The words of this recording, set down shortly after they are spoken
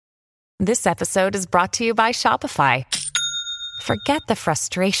This episode is brought to you by Shopify. Forget the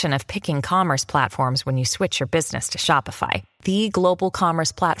frustration of picking commerce platforms when you switch your business to Shopify, the global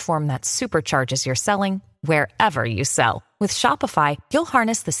commerce platform that supercharges your selling wherever you sell. With Shopify, you'll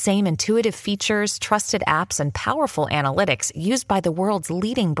harness the same intuitive features, trusted apps, and powerful analytics used by the world's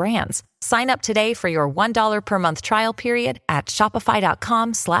leading brands. Sign up today for your $1 per month trial period at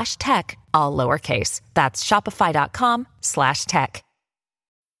shopify.com/tech, all lowercase. That's shopify.com/tech.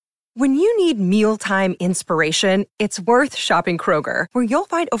 When you need mealtime inspiration, it's worth shopping Kroger, where you'll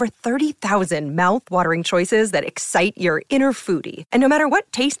find over 30,000 mouth-watering choices that excite your inner foodie. And no matter what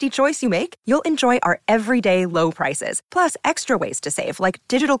tasty choice you make, you'll enjoy our everyday low prices, plus extra ways to save, like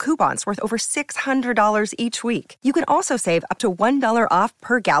digital coupons worth over $600 each week. You can also save up to $1 off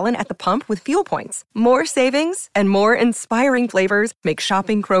per gallon at the pump with fuel points. More savings and more inspiring flavors make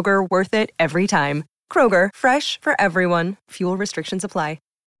shopping Kroger worth it every time. Kroger, fresh for everyone. Fuel restrictions apply.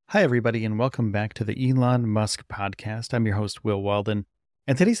 Hi, everybody, and welcome back to the Elon Musk podcast. I'm your host, Will Walden,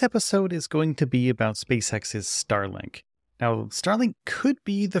 and today's episode is going to be about SpaceX's Starlink. Now, Starlink could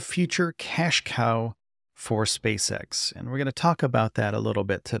be the future cash cow for SpaceX, and we're going to talk about that a little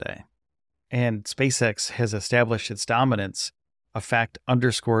bit today. And SpaceX has established its dominance, a fact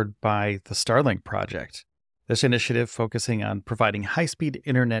underscored by the Starlink project. This initiative, focusing on providing high-speed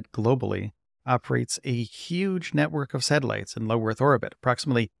internet globally, operates a huge network of satellites in low Earth orbit,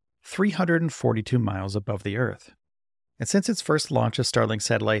 approximately 342 miles above the Earth. And since its first launch of Starlink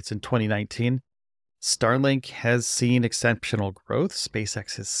satellites in 2019, Starlink has seen exceptional growth.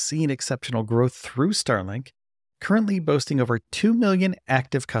 SpaceX has seen exceptional growth through Starlink, currently boasting over 2 million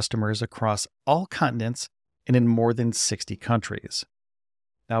active customers across all continents and in more than 60 countries.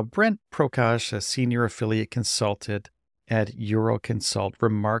 Now, Brent Prakash, a senior affiliate consultant at Euroconsult,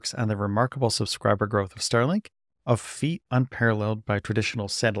 remarks on the remarkable subscriber growth of Starlink, a feat unparalleled by traditional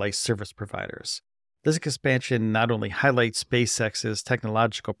satellite service providers. This expansion not only highlights SpaceX's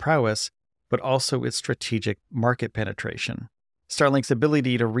technological prowess, but also its strategic market penetration. Starlink's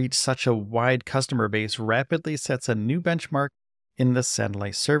ability to reach such a wide customer base rapidly sets a new benchmark in the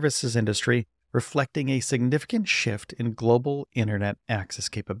satellite services industry, reflecting a significant shift in global internet access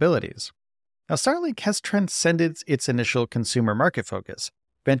capabilities. Now, Starlink has transcended its initial consumer market focus,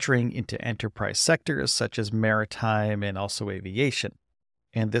 venturing into enterprise sectors such as maritime and also aviation.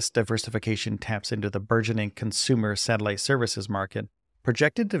 And this diversification taps into the burgeoning consumer satellite services market,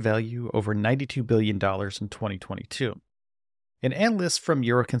 projected to value over $92 billion in 2022. And analysts from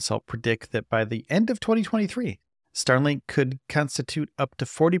Euroconsult predict that by the end of 2023, Starlink could constitute up to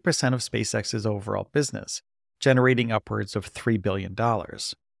 40% of SpaceX's overall business, generating upwards of $3 billion.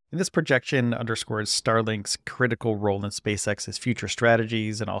 And this projection underscores Starlink's critical role in SpaceX's future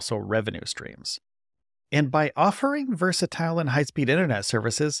strategies and also revenue streams. And by offering versatile and high-speed internet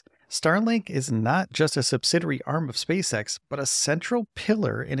services, Starlink is not just a subsidiary arm of SpaceX, but a central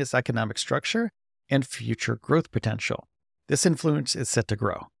pillar in its economic structure and future growth potential. This influence is set to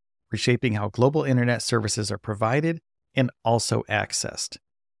grow, reshaping how global internet services are provided and also accessed.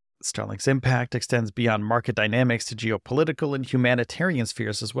 Starlink's impact extends beyond market dynamics to geopolitical and humanitarian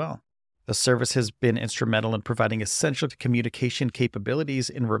spheres as well. The service has been instrumental in providing essential communication capabilities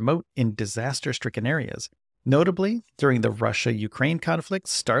in remote and disaster-stricken areas. Notably, during the Russia-Ukraine conflict,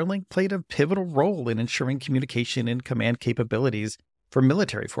 Starlink played a pivotal role in ensuring communication and command capabilities for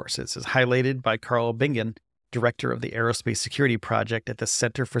military forces, as highlighted by Carl Bingen, director of the Aerospace Security Project at the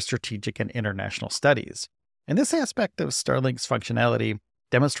Center for Strategic and International Studies. And this aspect of Starlink's functionality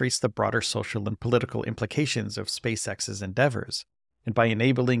demonstrates the broader social and political implications of SpaceX's endeavors. And by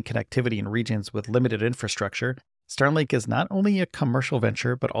enabling connectivity in regions with limited infrastructure, Starlink is not only a commercial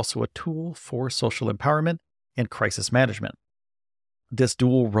venture, but also a tool for social empowerment and crisis management. This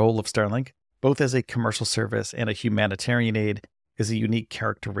dual role of Starlink, both as a commercial service and a humanitarian aid, is a unique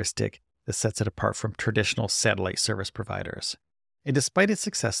characteristic that sets it apart from traditional satellite service providers. And despite its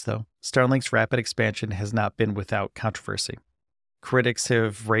success, though, Starlink's rapid expansion has not been without controversy. Critics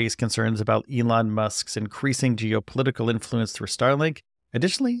have raised concerns about Elon Musk's increasing geopolitical influence through Starlink.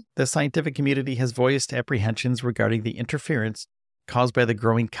 Additionally, the scientific community has voiced apprehensions regarding the interference caused by the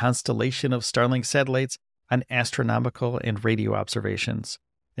growing constellation of Starlink satellites on astronomical and radio observations.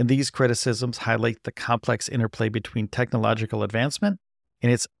 And these criticisms highlight the complex interplay between technological advancement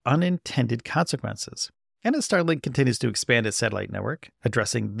and its unintended consequences. And as Starlink continues to expand its satellite network,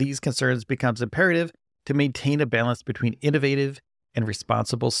 addressing these concerns becomes imperative to maintain a balance between innovative and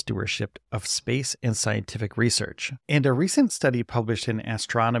responsible stewardship of space and scientific research. And a recent study published in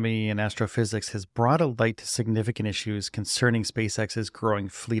Astronomy and Astrophysics has brought a light to significant issues concerning SpaceX's growing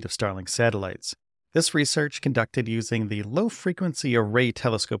fleet of Starlink satellites. This research, conducted using the Low-Frequency Array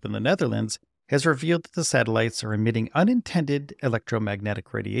telescope in the Netherlands, has revealed that the satellites are emitting unintended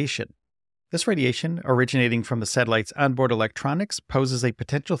electromagnetic radiation. This radiation, originating from the satellite's onboard electronics, poses a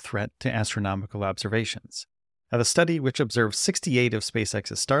potential threat to astronomical observations. Now, the study, which observed 68 of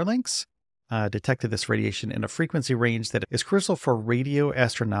SpaceX's Starlinks, detected this radiation in a frequency range that is crucial for radio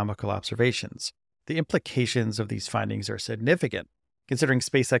astronomical observations. The implications of these findings are significant, considering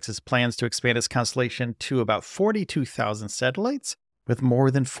SpaceX's plans to expand its constellation to about 42,000 satellites, with more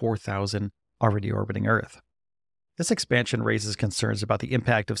than 4,000 already orbiting Earth. This expansion raises concerns about the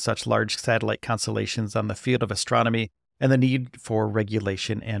impact of such large satellite constellations on the field of astronomy and the need for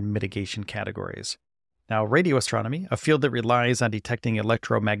regulation and mitigation categories. Now, radio astronomy, a field that relies on detecting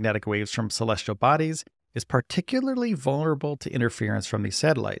electromagnetic waves from celestial bodies, is particularly vulnerable to interference from these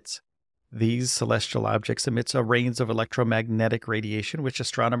satellites. These celestial objects emit a range of electromagnetic radiation, which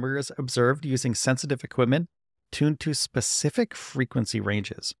astronomers observed using sensitive equipment tuned to specific frequency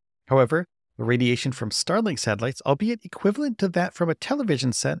ranges. However, the radiation from Starlink satellites, albeit equivalent to that from a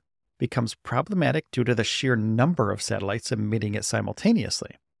television set, becomes problematic due to the sheer number of satellites emitting it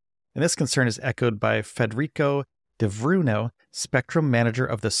simultaneously. And this concern is echoed by Federico De Bruno, spectrum manager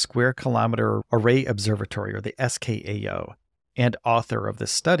of the Square Kilometer Array Observatory, or the SKAO, and author of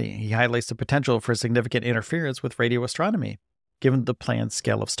this study. He highlights the potential for significant interference with radio astronomy, given the planned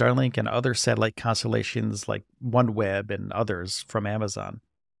scale of Starlink and other satellite constellations like OneWeb and others from Amazon.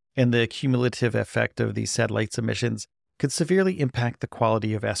 And the cumulative effect of these satellites' emissions could severely impact the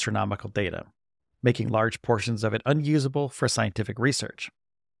quality of astronomical data, making large portions of it unusable for scientific research.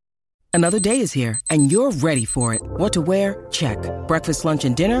 Another day is here, and you're ready for it. What to wear? Check. Breakfast, lunch,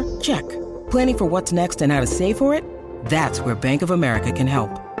 and dinner? Check. Planning for what's next and how to save for it? That's where Bank of America can help.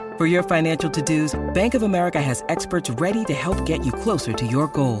 For your financial to-dos, Bank of America has experts ready to help get you closer to your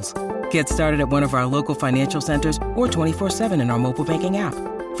goals. Get started at one of our local financial centers or 24/7 in our mobile banking app.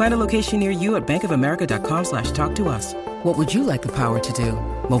 Find a location near you at bankofamerica.com/talktous. What would you like the power to do?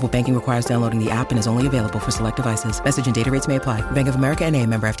 Mobile banking requires downloading the app and is only available for select devices. Message and data rates may apply. Bank of America N.A.,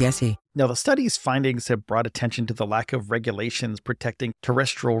 member FDIC. Now, the study's findings have brought attention to the lack of regulations protecting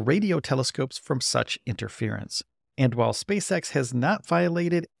terrestrial radio telescopes from such interference. And while SpaceX has not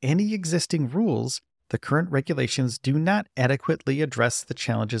violated any existing rules, the current regulations do not adequately address the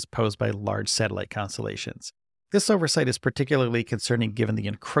challenges posed by large satellite constellations. This oversight is particularly concerning given the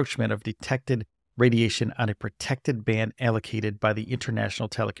encroachment of detected radiation on a protected band allocated by the International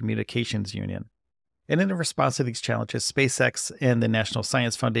Telecommunications Union. And in response to these challenges, SpaceX and the National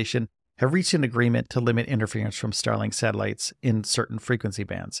Science Foundation have reached an agreement to limit interference from Starlink satellites in certain frequency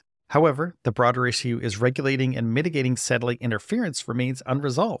bands. However, the broader issue is regulating and mitigating satellite interference remains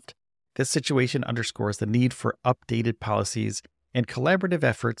unresolved. This situation underscores the need for updated policies and collaborative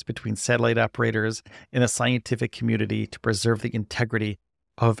efforts between satellite operators and the scientific community to preserve the integrity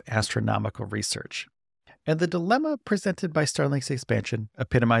of astronomical research. And the dilemma presented by Starlink's expansion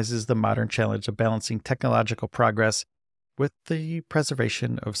epitomizes the modern challenge of balancing technological progress with the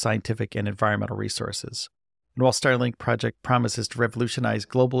preservation of scientific and environmental resources. And while Starlink project promises to revolutionize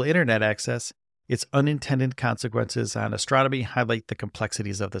global internet access, its unintended consequences on astronomy highlight the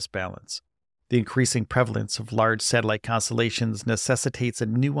complexities of this balance. The increasing prevalence of large satellite constellations necessitates a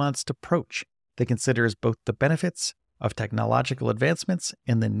nuanced approach that considers both the benefits of technological advancements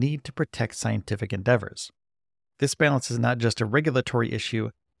and the need to protect scientific endeavors. This balance is not just a regulatory issue,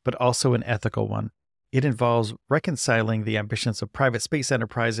 but also an ethical one. It involves reconciling the ambitions of private space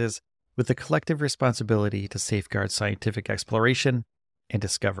enterprises with the collective responsibility to safeguard scientific exploration and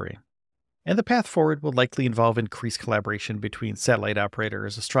discovery. And the path forward will likely involve increased collaboration between satellite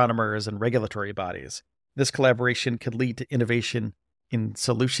operators, astronomers, and regulatory bodies. This collaboration could lead to innovation in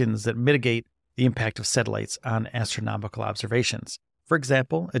solutions that mitigate the impact of satellites on astronomical observations. For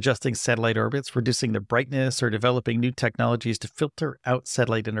example, adjusting satellite orbits, reducing the brightness, or developing new technologies to filter out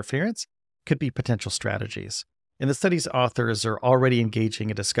satellite interference could be potential strategies. And the study's authors are already engaging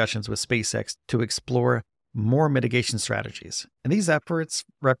in discussions with SpaceX to explore more mitigation strategies. And these efforts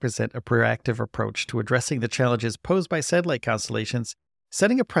represent a proactive approach to addressing the challenges posed by satellite constellations,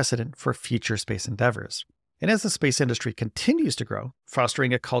 setting a precedent for future space endeavors. And as the space industry continues to grow,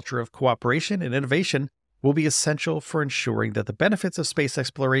 fostering a culture of cooperation and innovation will be essential for ensuring that the benefits of space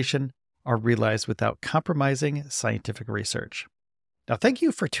exploration are realized without compromising scientific research. Now, thank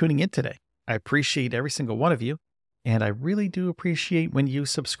you for tuning in today. I appreciate every single one of you, and I really do appreciate when you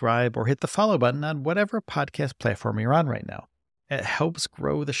subscribe or hit the follow button on whatever podcast platform you're on right now. It helps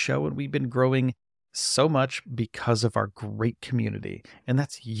grow the show, and we've been growing so much because of our great community, and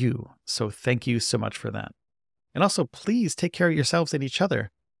that's you. So thank you so much for that. And also, please take care of yourselves and each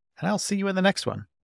other, and I'll see you in the next one.